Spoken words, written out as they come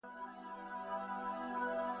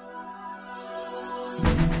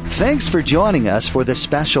Thanks for joining us for the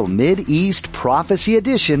special Mid-East Prophecy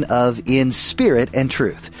edition of In Spirit and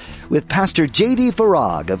Truth with Pastor J.D.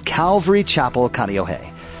 Farag of Calvary Chapel,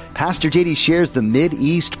 Kaneohe. Pastor J.D. shares the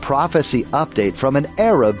Mid-East Prophecy update from an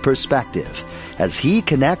Arab perspective as he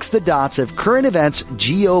connects the dots of current events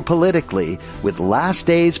geopolitically with last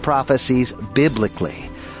days prophecies biblically.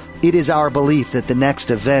 It is our belief that the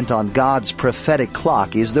next event on God's prophetic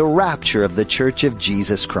clock is the rapture of the Church of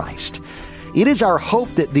Jesus Christ. It is our hope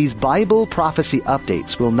that these Bible prophecy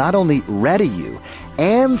updates will not only ready you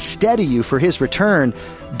and steady you for His return,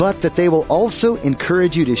 but that they will also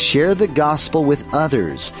encourage you to share the gospel with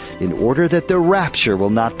others in order that the rapture will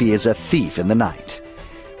not be as a thief in the night.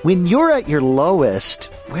 When you're at your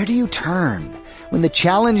lowest, where do you turn? When the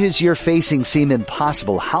challenges you're facing seem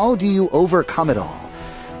impossible, how do you overcome it all?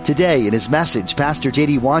 Today, in his message, Pastor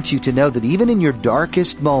J.D. wants you to know that even in your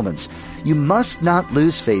darkest moments, you must not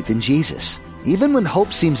lose faith in Jesus. Even when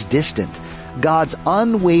hope seems distant, God's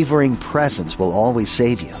unwavering presence will always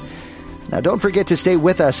save you. Now, don't forget to stay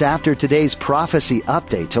with us after today's prophecy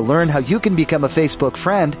update to learn how you can become a Facebook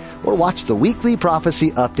friend or watch the weekly prophecy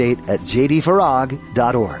update at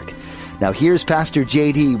jdfarag.org. Now, here's Pastor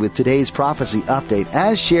J.D. with today's prophecy update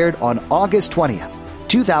as shared on August 20th,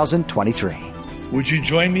 2023. Would you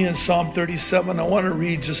join me in Psalm 37? I want to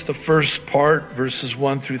read just the first part, verses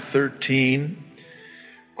 1 through 13.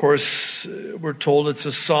 Of course, we're told it's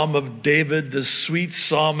a psalm of David, the sweet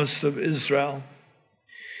psalmist of Israel.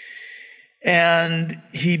 And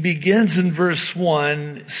he begins in verse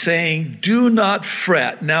 1 saying, "Do not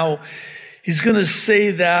fret." Now, he's going to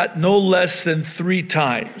say that no less than 3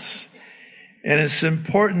 times. And it's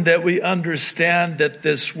important that we understand that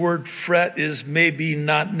this word fret is maybe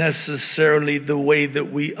not necessarily the way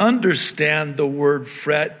that we understand the word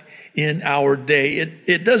fret in our day.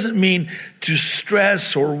 It doesn't mean to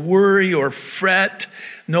stress or worry or fret.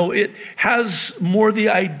 No, it has more the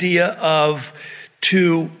idea of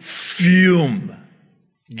to fume,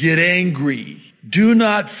 get angry. Do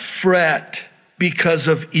not fret because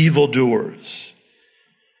of evildoers,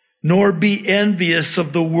 nor be envious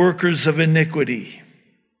of the workers of iniquity.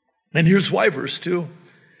 And here's why, verse 2.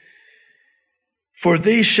 For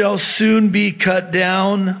they shall soon be cut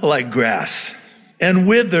down like grass, and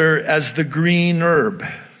wither as the green herb.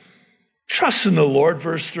 Trust in the Lord,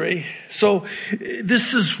 verse 3. So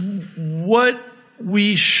this is what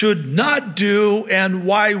we should not do and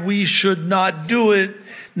why we should not do it.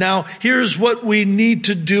 Now, here's what we need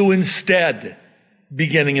to do instead,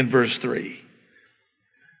 beginning in verse 3.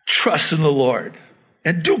 Trust in the Lord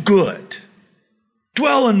and do good.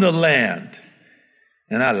 Dwell in the land.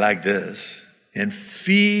 And I like this. And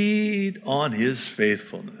feed on His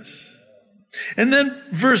faithfulness. And then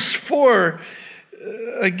verse 4,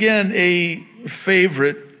 again, a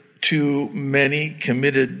favorite to many,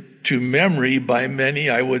 committed to memory by many,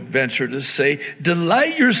 I would venture to say.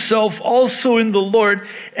 Delight yourself also in the Lord,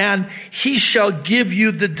 and He shall give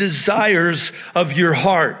you the desires of your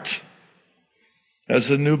heart.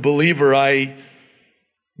 As a new believer, I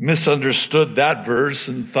misunderstood that verse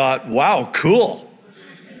and thought, wow, cool.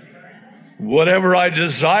 Whatever I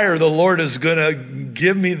desire, the Lord is going to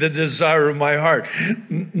give me the desire of my heart.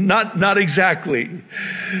 Not exactly.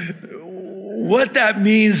 What that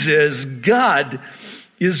means is God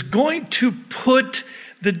is going to put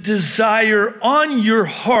the desire on your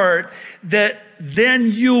heart that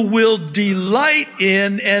then you will delight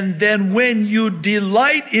in, and then when you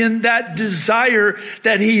delight in that desire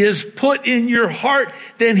that He has put in your heart,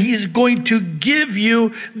 then He's going to give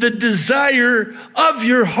you the desire of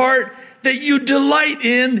your heart that you delight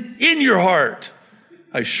in your heart.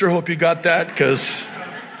 I sure hope you got that, because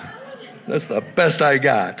that's the best I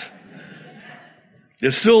got.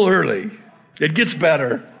 It's still early. It gets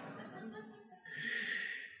better.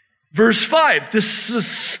 Verse 5, this is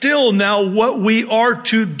still now what we are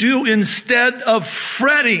to do instead of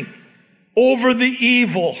fretting over the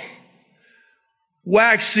evil,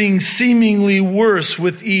 waxing seemingly worse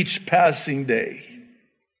with each passing day.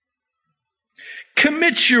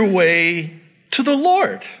 Commit your way to the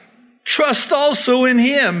Lord. Trust also in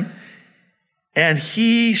Him, and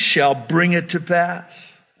He shall bring it to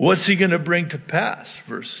pass. What's He going to bring to pass?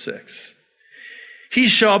 Verse 6. He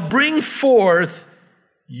shall bring forth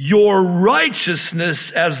your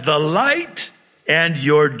righteousness as the light and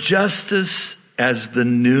your justice as the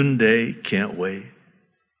noonday. Can't wait.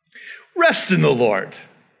 Rest in the Lord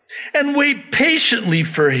and wait patiently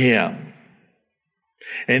for Him.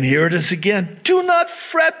 And here it is again. Do not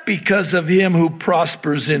fret because of him who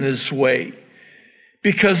prospers in his way,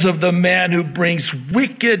 because of the man who brings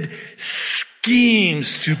wicked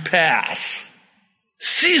schemes to pass.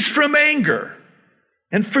 Cease from anger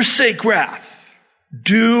and forsake wrath.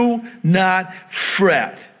 Do not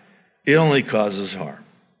fret. It only causes harm.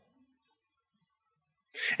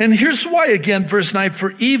 And here's why again, verse 9,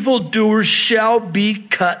 for evildoers shall be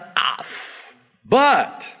cut off.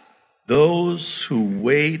 But those who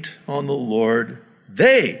wait on the Lord,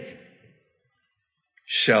 they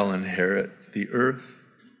shall inherit the earth.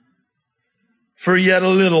 For yet a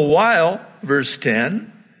little while, verse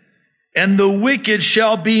 10, and the wicked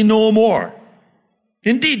shall be no more.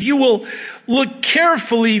 Indeed, you will look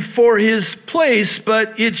carefully for his place,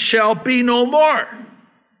 but it shall be no more.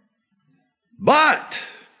 But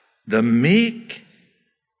the meek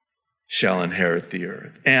shall inherit the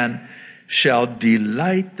earth and shall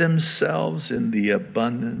delight themselves in the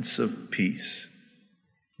abundance of peace.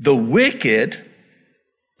 The wicked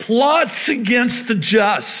plots against the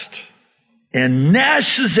just and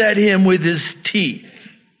gnashes at him with his teeth.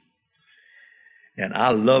 And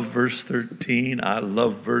I love verse 13. I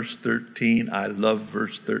love verse 13. I love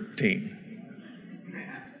verse 13.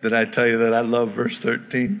 Did I tell you that I love verse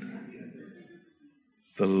 13?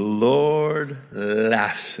 The Lord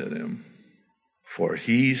laughs at him, for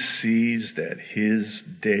he sees that his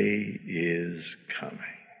day is coming.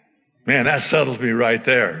 Man, that settles me right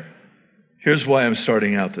there. Here's why I'm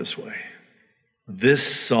starting out this way. This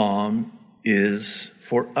psalm is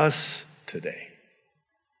for us today,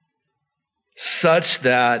 such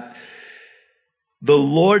that the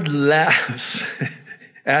Lord laughs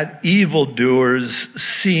at evildoers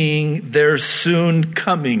seeing their soon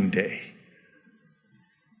coming day.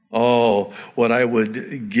 Oh, what I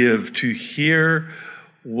would give to hear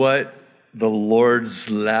what the Lord's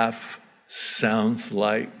laugh sounds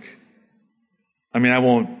like. I mean, I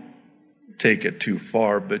won't take it too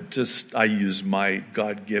far, but just I use my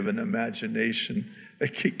God-given imagination.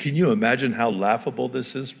 Can you imagine how laughable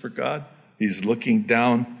this is for God? He's looking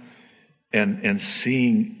down and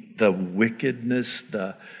seeing the wickedness,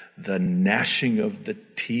 the gnashing of the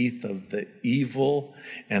teeth of the evil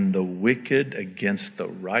and the wicked against the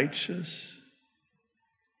righteous.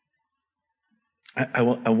 I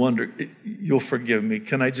wonder, you'll forgive me,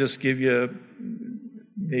 can I just give you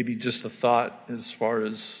maybe just a thought as far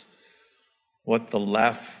as what the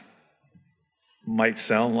laugh might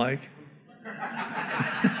sound like?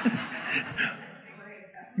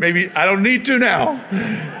 Maybe I don't need to now.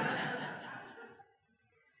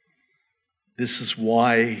 This is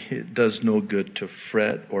why it does no good to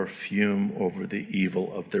fret or fume over the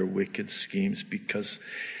evil of their wicked schemes, because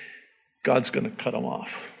God's going to cut them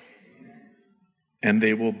off. And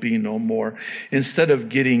they will be no more. Instead of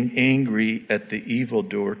getting angry at the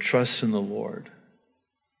evildoer, trust in the Lord.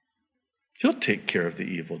 He'll take care of the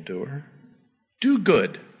evildoer. Do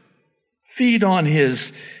good. Feed on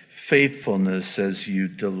his faithfulness as you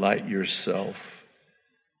delight yourself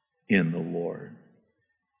in the Lord.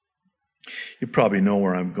 You probably know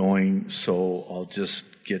where I'm going, so I'll just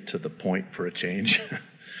get to the point for a change.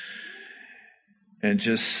 And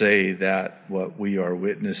just say that what we are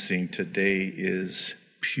witnessing today is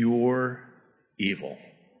pure evil.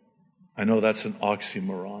 I know that's an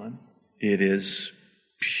oxymoron. It is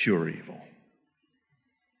pure evil.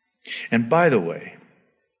 And by the way,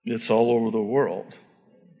 it's all over the world.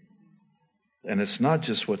 And it's not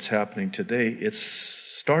just what's happening today. It's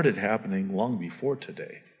started happening long before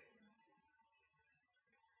today.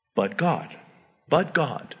 But God.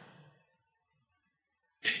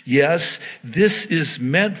 Yes, this is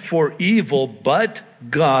meant for evil, but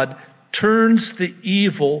God turns the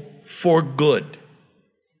evil for good.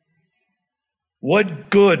 What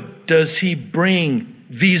good does he bring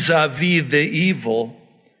vis-a-vis the evil?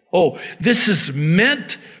 Oh, this is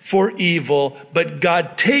meant for evil, but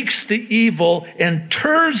God takes the evil and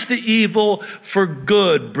turns the evil for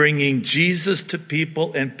good, bringing Jesus to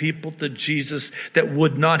people and people to Jesus that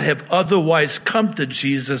would not have otherwise come to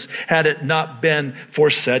Jesus had it not been for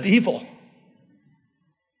said evil.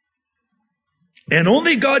 And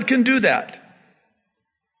only God can do that.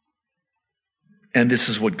 And this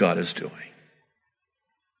is what God is doing.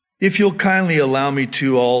 If you'll kindly allow me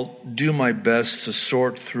to, I'll do my best to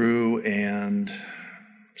sort through and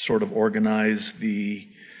sort of organize the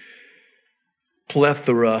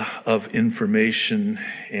plethora of information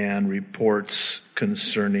and reports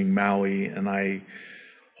concerning Maui. And I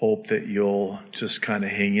hope that you'll just kind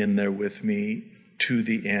of hang in there with me to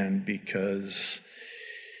the end, because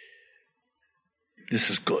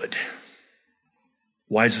this is good.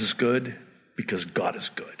 Why is this good? Because God is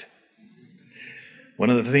good. One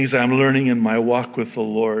of the things I'm learning in my walk with the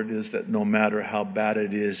Lord is that no matter how bad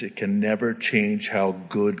it is, it can never change how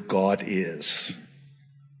good God is.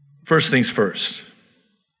 First things first.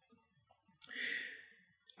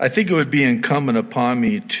 I think it would be incumbent upon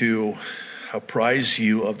me to apprise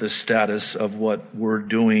you of the status of what we're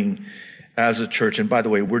doing as a church. And by the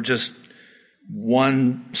way, we're just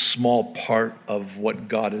one small part of what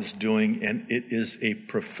God is doing, and it is a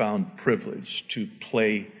profound privilege to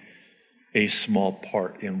play a small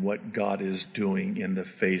part in what God is doing in the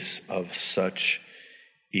face of such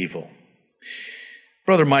evil.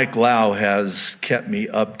 Brother Mike Lau has kept me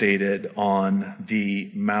updated on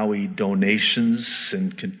the Maui donations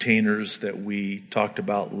and containers that we talked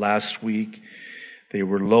about last week. They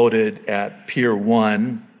were loaded at Pier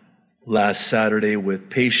 1 last Saturday with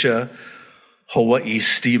Pasha Hawaii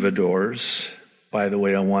stevedores. By the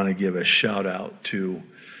way, I want to give a shout out to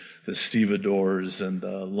the stevedores and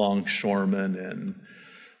the longshoremen and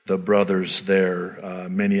the brothers there,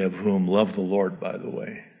 many of whom love the Lord, by the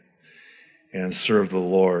way, and serve the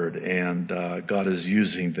Lord. And God is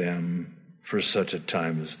using them for such a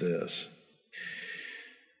time as this.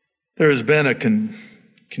 There has been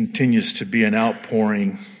continues to be an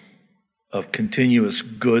outpouring of continuous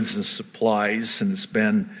goods and supplies, and it's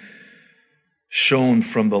been shown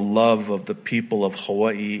from the love of the people of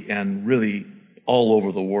Hawaii and really all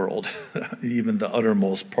over the world, even the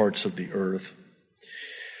uttermost parts of the earth.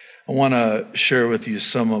 I want to share with you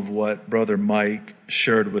some of what Brother Mike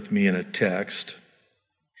shared with me in a text.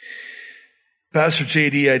 Pastor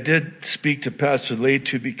JD, I did speak to Pastor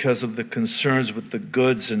Leitu because of the concerns with the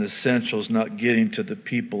goods and essentials not getting to the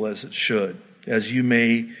people as it should. As you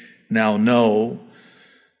may now know,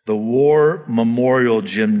 the War Memorial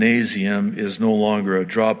Gymnasium is no longer a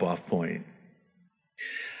drop-off point.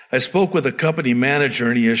 I spoke with a company manager,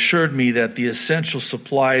 and he assured me that the essential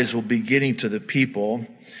supplies will be getting to the people.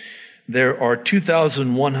 There are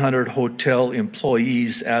 2,100 hotel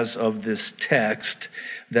employees as of this text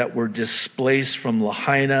that were displaced from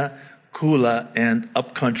Lahaina, Kula, and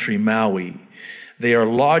upcountry Maui. They are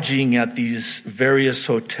lodging at these various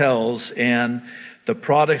hotels, and the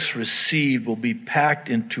products received will be packed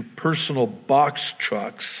into personal box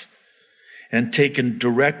trucks and taken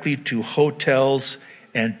directly to hotels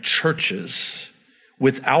and churches,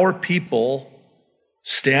 with our people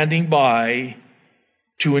standing by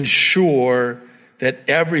to ensure that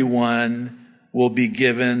everyone will be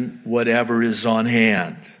given whatever is on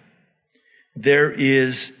hand. There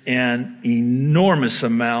is an enormous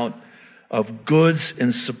amount of goods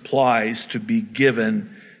and supplies to be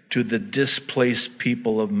given to the displaced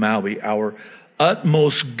people of Maui. Our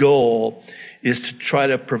utmost goal is to try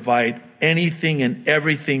to provide anything and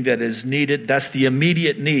everything that is needed. That's the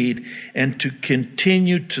immediate need, and to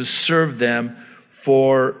continue to serve them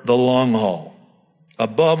for the long haul.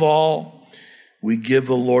 Above all, we give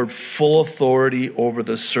the Lord full authority over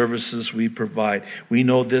the services we provide. We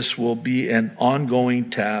know this will be an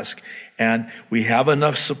ongoing task, and we have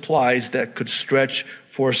enough supplies that could stretch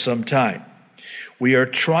for some time. We are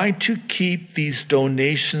trying to keep these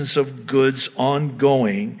donations of goods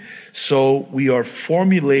ongoing, so we are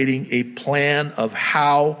formulating a plan of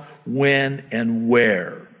how, when, and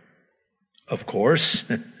where. Of course,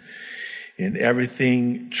 in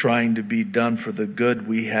everything trying to be done for the good,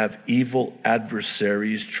 we have evil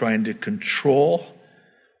adversaries trying to control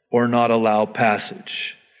or not allow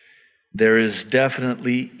passage. There is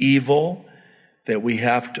definitely evil that we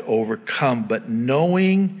have to overcome, but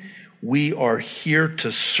knowing we are here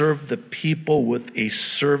to serve the people with a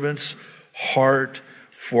servant's heart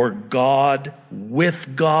for God,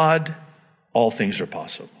 with God, all things are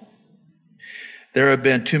possible. There have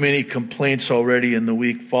been too many complaints already in the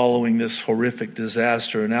week following this horrific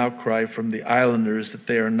disaster, an outcry from the islanders that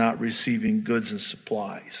they are not receiving goods and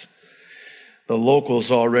supplies. The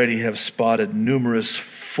locals already have spotted numerous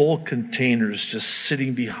full containers just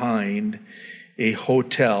sitting behind a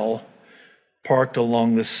hotel parked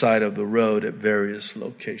along the side of the road at various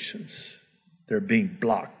locations. They're being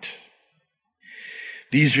blocked.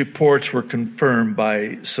 These reports were confirmed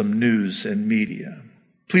by some news and media.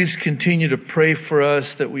 Please continue to pray for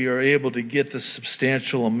us that we are able to get the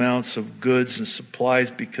substantial amounts of goods and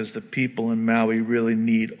supplies, because the people in Maui really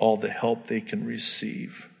need all the help they can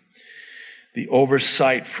receive. The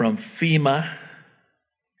oversight from FEMA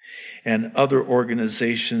and other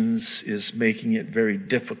organizations is making it very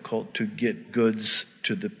difficult to get goods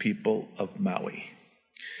to the people of Maui.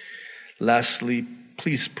 Lastly,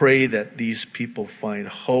 please pray that these people find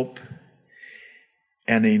hope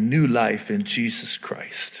and a new life in Jesus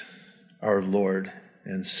Christ, our Lord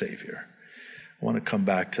and Savior. I want to come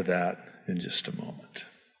back to that in just a moment.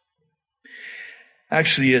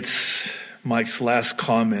 Actually, it's Mike's last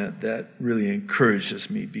comment that really encourages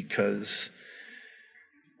me, because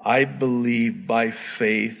I believe by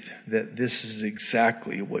faith that this is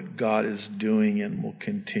exactly what God is doing and will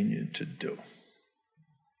continue to do.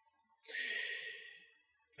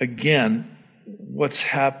 Again, what's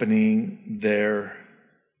happening there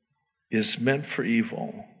is meant for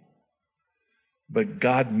evil, but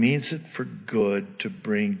God means it for good to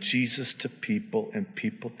bring Jesus to people and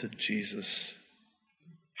people to Jesus.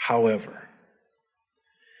 However,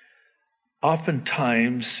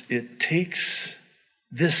 oftentimes it takes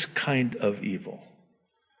this kind of evil.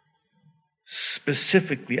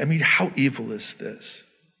 Specifically, how evil is this?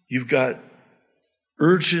 You've got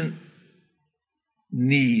urgent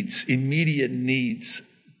needs, immediate needs,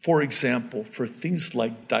 for example, for things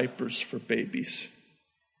like diapers for babies,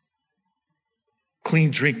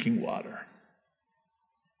 clean drinking water,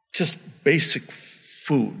 just basic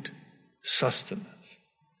food, sustenance.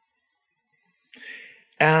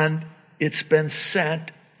 And it's been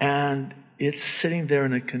sent and it's sitting there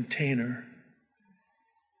in a container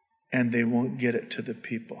and they won't get it to the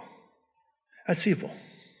people. That's evil.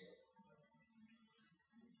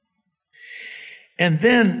 And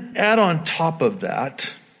then add on top of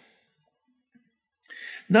that,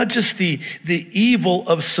 not just the evil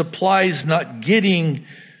of supplies not getting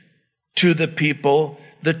to the people,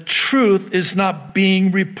 the truth is not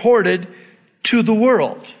being reported to the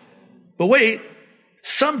world. But wait,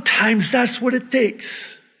 sometimes that's what it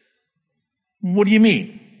takes. What do you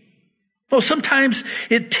mean? No, sometimes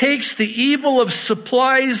it takes the evil of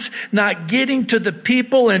supplies not getting to the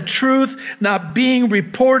people and truth not being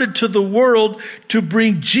reported to the world to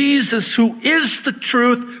bring Jesus, who is the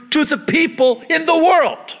truth, to the people in the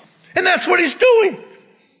world. And that's what he's doing.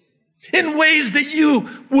 In ways that you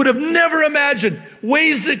would have never imagined.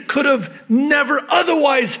 Ways that could have never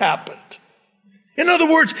otherwise happened. In other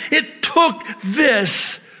words, it took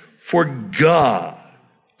this for God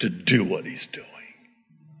to do what he's doing.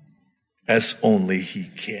 As only he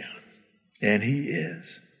can. And he is.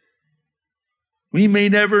 We may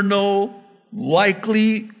never know.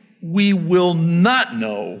 Likely we will not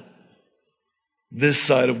know this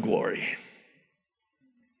side of glory.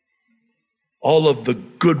 All of the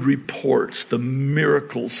good reports, the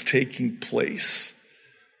miracles taking place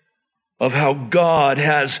of how God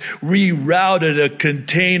has rerouted a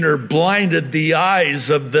container, blinded the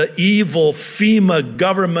eyes of the evil FEMA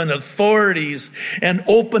government authorities, and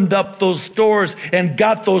opened up those doors and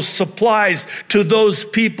got those supplies to those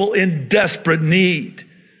people in desperate need,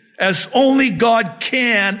 as only God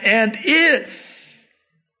can and is.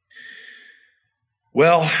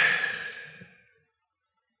 Well,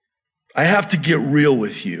 I have to get real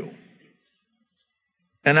with you,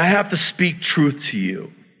 and I have to speak truth to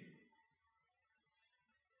you.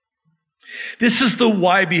 This is the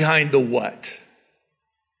why behind the what.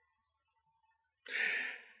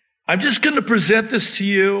 I'm just going to present this to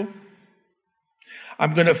you.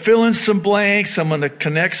 I'm going to fill in some blanks. I'm going to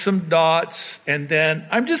connect some dots. And then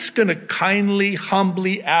I'm just going to kindly,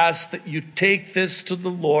 humbly ask that you take this to the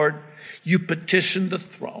Lord. You petition the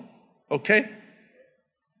throne. Okay?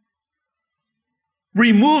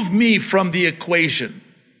 Remove me from the equation.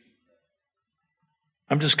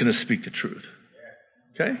 I'm just going to speak the truth.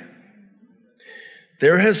 Okay?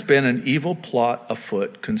 There has been an evil plot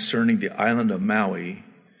afoot concerning the island of Maui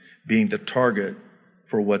being the target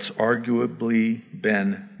for what's arguably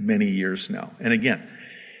been many years now. And again,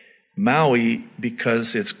 Maui,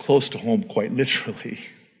 because it's close to home quite literally,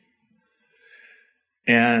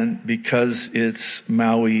 and because it's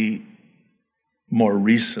Maui more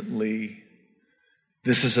recently,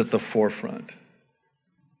 this is at the forefront.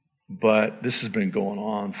 But this has been going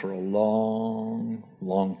on for a long,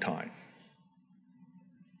 long time.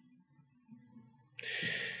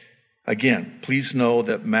 Again, please know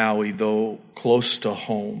that Maui, though close to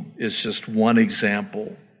home, is just one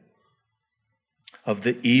example of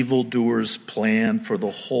the evildoers' plan for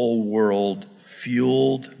the whole world,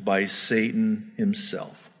 fueled by Satan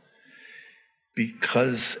himself.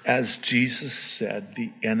 Because, as Jesus said,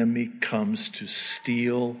 the enemy comes to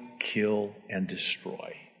steal, kill, and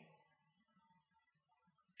destroy.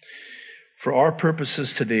 For our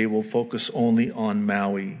purposes today, we'll focus only on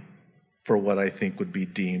Maui for what I think would be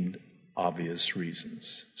deemed obvious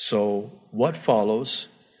reasons. So what follows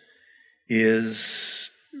is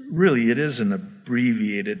really, it is an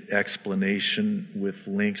abbreviated explanation with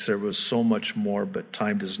links. There was so much more, but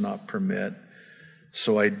time does not permit.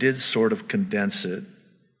 So I did sort of condense it.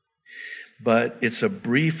 But it's a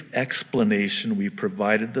brief explanation. We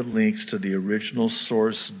provided the links to the original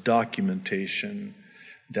source documentation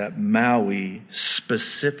that Maui,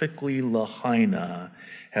 specifically Lahaina,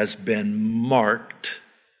 has been marked,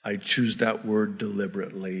 I choose that word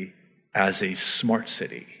deliberately, as a smart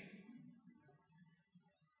city.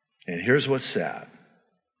 And here's what's sad.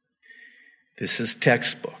 This is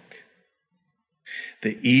textbook.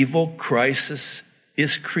 The evil crisis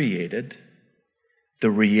is created,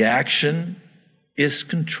 the reaction is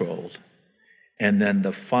controlled, and then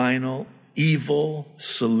the final evil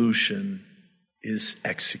solution is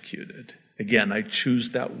executed. Again, I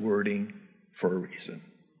choose that wording for a reason.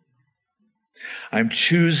 I'm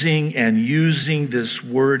choosing and using this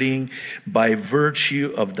wording by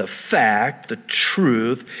virtue of the fact, the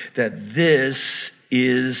truth, that this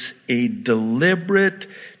is a deliberate,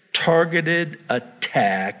 targeted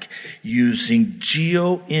attack using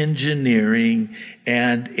geoengineering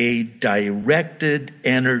and a directed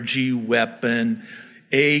energy weapon,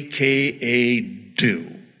 aka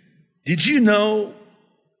DO. Did you know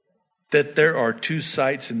that there are 2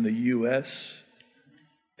 sites in the U.S.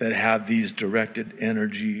 that have these directed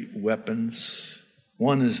energy weapons?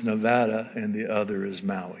 One is Nevada and the other is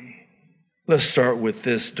Maui. Let's start with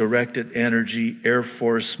this directed energy Air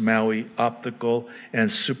Force Maui optical and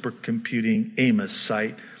supercomputing AMOS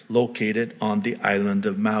site located on the island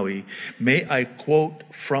of Maui. May I quote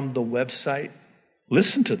from the website?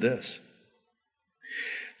 Listen to this.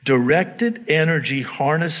 Directed energy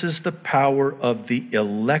harnesses the power of the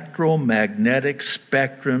electromagnetic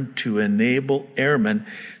spectrum to enable airmen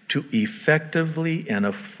to effectively and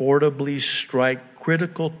affordably strike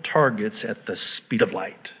critical targets at the speed of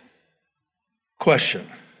light. Question: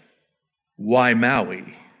 why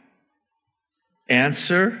Maui?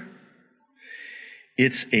 Answer: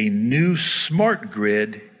 it's a new smart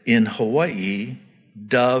grid in Hawaii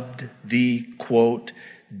dubbed the, quote,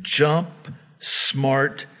 Jump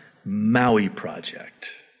Smart Maui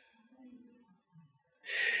Project.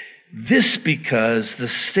 This because the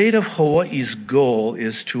state of Hawaii's goal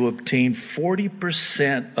is to obtain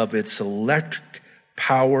 40% of its electric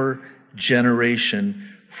power generation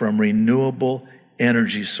from renewable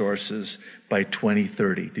energy sources by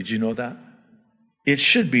 2030. Did you know that? It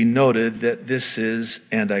should be noted that this is,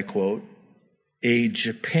 and I quote, a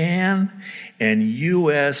Japan and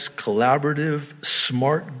U.S. collaborative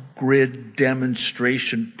smart grid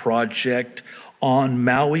demonstration project on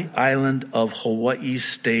Maui Island of Hawaii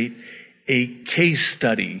State, a case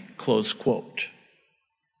study, close quote.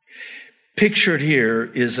 Pictured here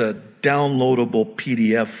is a downloadable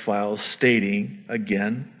PDF file stating,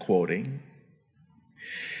 again, quoting,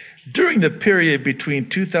 during the period between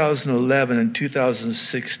 2011 and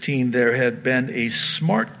 2016, there had been a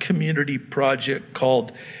smart community project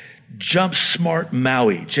called Jump Smart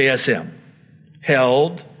Maui, JSM,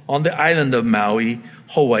 held on the island of Maui,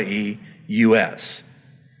 Hawaii, U.S.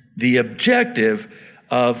 The objective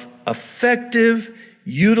of effective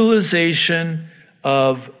utilization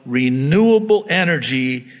of renewable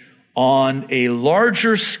energy on a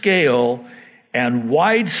larger scale and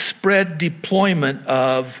widespread deployment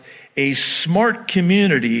of a smart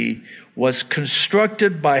community was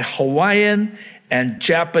constructed by Hawaiian and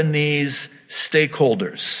Japanese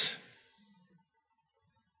stakeholders.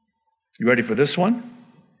 You ready for this one?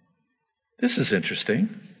 This is interesting.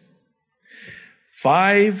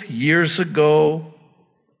 5 years ago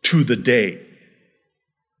to the date,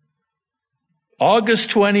 August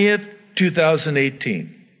 20th,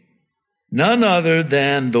 2018, none other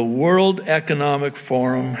than the World Economic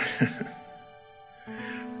Forum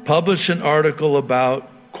published an article about,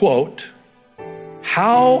 quote,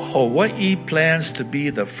 how Hawaii plans to be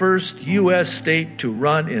the first U.S. state to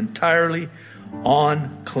run entirely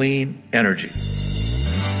on clean energy.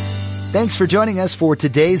 Thanks for joining us for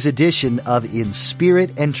today's edition of In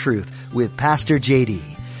Spirit and Truth with Pastor JD.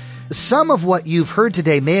 Some of what you've heard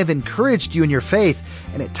today may have encouraged you in your faith,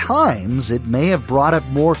 and at times it may have brought up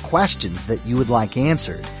more questions that you would like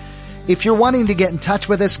answered. If you're wanting to get in touch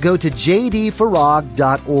with us, go to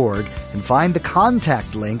jdfarag.org and find the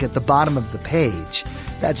contact link at the bottom of the page.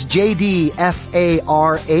 That's jdfarag.org.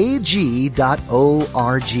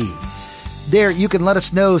 There, you can let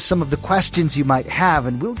us know some of the questions you might have,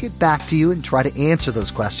 and we'll get back to you and try to answer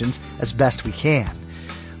those questions as best we can.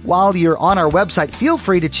 While you're on our website, feel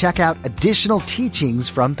free to check out additional teachings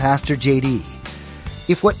from Pastor JD.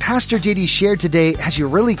 If what Pastor JD shared today has you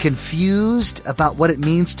really confused about what it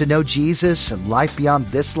means to know Jesus and life beyond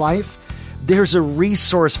this life, there's a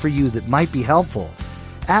resource for you that might be helpful.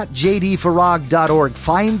 At jdfarag.org,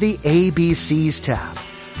 find the ABCs tab.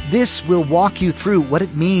 This will walk you through what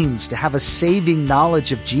it means to have a saving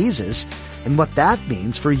knowledge of Jesus and what that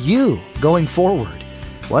means for you going forward.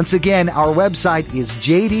 Once again, our website is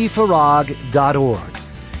jdfarag.org.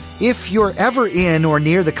 If you're ever in or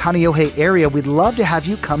near the Kaneohe area, we'd love to have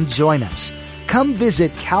you come join us. come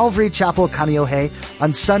visit Calvary Chapel, Kaneohe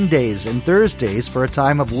on Sundays and Thursdays for a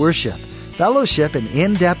time of worship, fellowship, and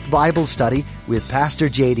in-depth Bible study with Pastor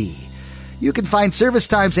J.D. You can find service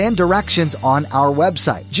times and directions on our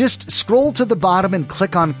website. Just scroll to the bottom and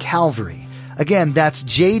click on Calvary. Again, that's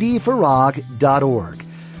jdfarag.org.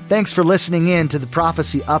 Thanks for listening in to the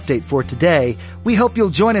Prophecy Update for today. We hope you'll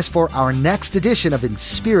join us for our next edition of In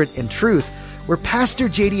Spirit and Truth, where Pastor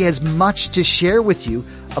J.D. has much to share with you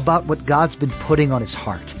about what God's been putting on his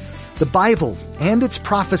heart. The Bible and its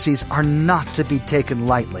prophecies are not to be taken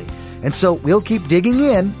lightly, and so we'll keep digging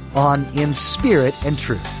in on In Spirit and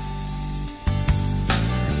Truth.